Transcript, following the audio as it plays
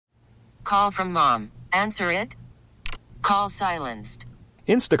call from mom. Answer it. Call silenced.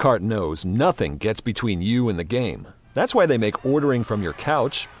 Instacart knows nothing gets between you and the game. That's why they make ordering from your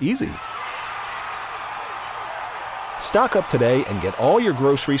couch easy. Stock up today and get all your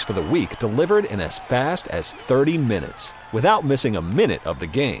groceries for the week delivered in as fast as 30 minutes without missing a minute of the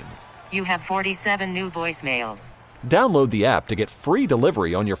game. You have 47 new voicemails. Download the app to get free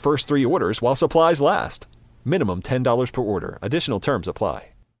delivery on your first 3 orders while supplies last. Minimum $10 per order. Additional terms apply.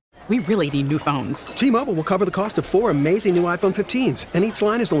 We really need new phones. T-Mobile will cover the cost of 4 amazing new iPhone 15s, and each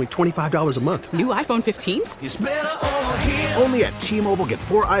line is only $25 a month. New iPhone 15s? It's better over here. Only at T-Mobile, get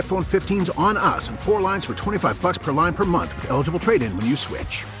 4 iPhone 15s on us and 4 lines for $25 per line per month with eligible trade-in when you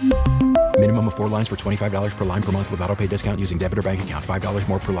switch. Minimum of 4 lines for $25 per line per month with autopay discount using debit or bank account. $5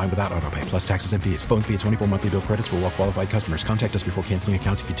 more per line without autopay, plus taxes and fees. Phone fee at 24 monthly bill credits for well-qualified customers. Contact us before canceling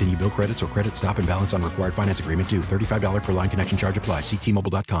account to continue bill credits or credit stop and balance on required finance agreement due. $35 per line connection charge applies. See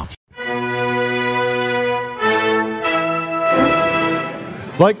T-Mobile.com.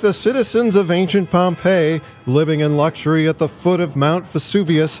 Like the citizens of ancient Pompeii, living in luxury at the foot of Mount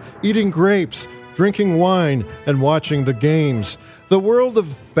Vesuvius, eating grapes, drinking wine, and watching the games, the world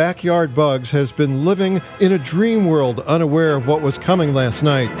of backyard bugs has been living in a dream world, unaware of what was coming last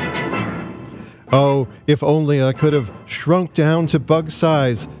night. Oh, if only I could have shrunk down to bug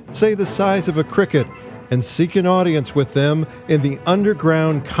size, say the size of a cricket, and seek an audience with them in the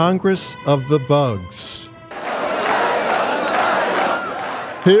underground Congress of the Bugs.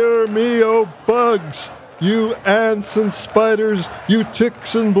 Hear me, O bugs, you ants and spiders, you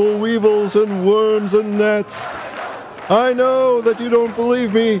ticks and boll weevils and worms and gnats. I know that you don't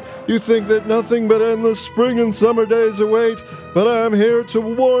believe me. You think that nothing but endless spring and summer days await, but I am here to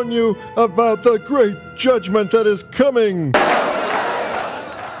warn you about the great judgment that is coming.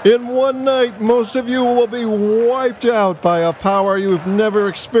 In one night, most of you will be wiped out by a power you've never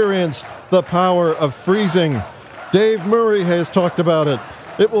experienced, the power of freezing. Dave Murray has talked about it.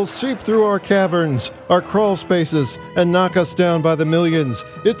 It will seep through our caverns, our crawl spaces, and knock us down by the millions.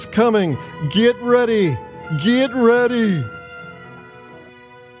 It's coming. Get ready. Get ready.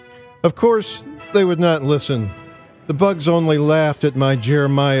 Of course, they would not listen. The bugs only laughed at my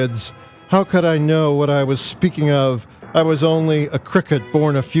jeremiads. How could I know what I was speaking of? I was only a cricket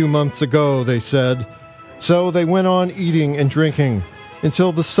born a few months ago, they said. So they went on eating and drinking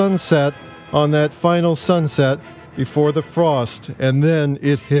until the sun set on that final sunset before the frost, and then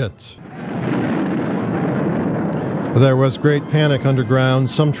it hit. There was great panic underground.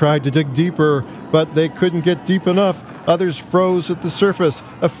 Some tried to dig deeper, but they couldn't get deep enough. Others froze at the surface.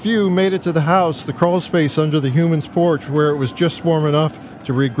 A few made it to the house, the crawl space under the human's porch, where it was just warm enough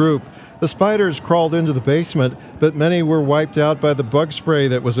to regroup. The spiders crawled into the basement, but many were wiped out by the bug spray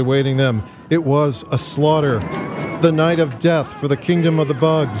that was awaiting them. It was a slaughter, the night of death for the kingdom of the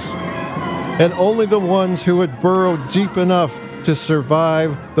bugs. And only the ones who had burrowed deep enough to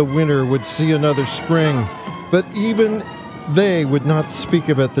survive the winter would see another spring. But even they would not speak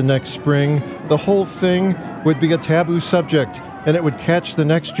of it the next spring. The whole thing would be a taboo subject, and it would catch the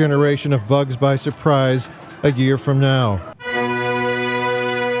next generation of bugs by surprise a year from now.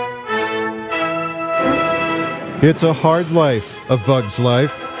 It's a hard life, a bug's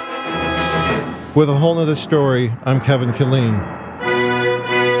life. With a whole nother story, I'm Kevin Killeen.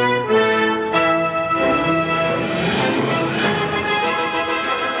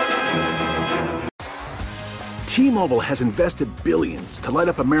 T-Mobile has invested billions to light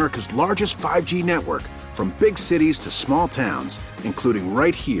up America's largest 5G network, from big cities to small towns, including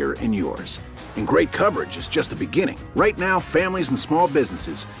right here in yours. And great coverage is just the beginning. Right now, families and small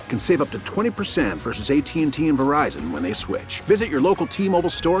businesses can save up to 20% versus AT&T and Verizon when they switch. Visit your local T-Mobile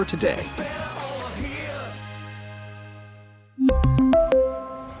store today.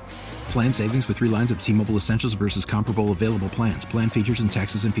 Plan savings with 3 lines of T-Mobile Essentials versus comparable available plans. Plan features and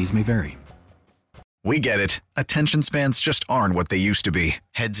taxes and fees may vary. We get it. Attention spans just aren't what they used to be.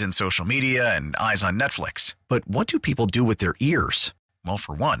 Heads in social media and eyes on Netflix. But what do people do with their ears? Well,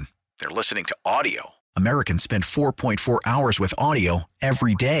 for one, they're listening to audio. Americans spend 4.4 hours with audio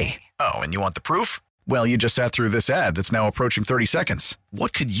every day. Oh, and you want the proof? Well, you just sat through this ad that's now approaching 30 seconds.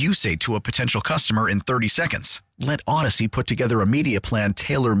 What could you say to a potential customer in 30 seconds? Let Odyssey put together a media plan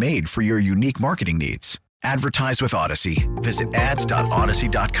tailor-made for your unique marketing needs. Advertise with Odyssey. Visit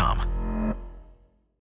ads.odyssey.com.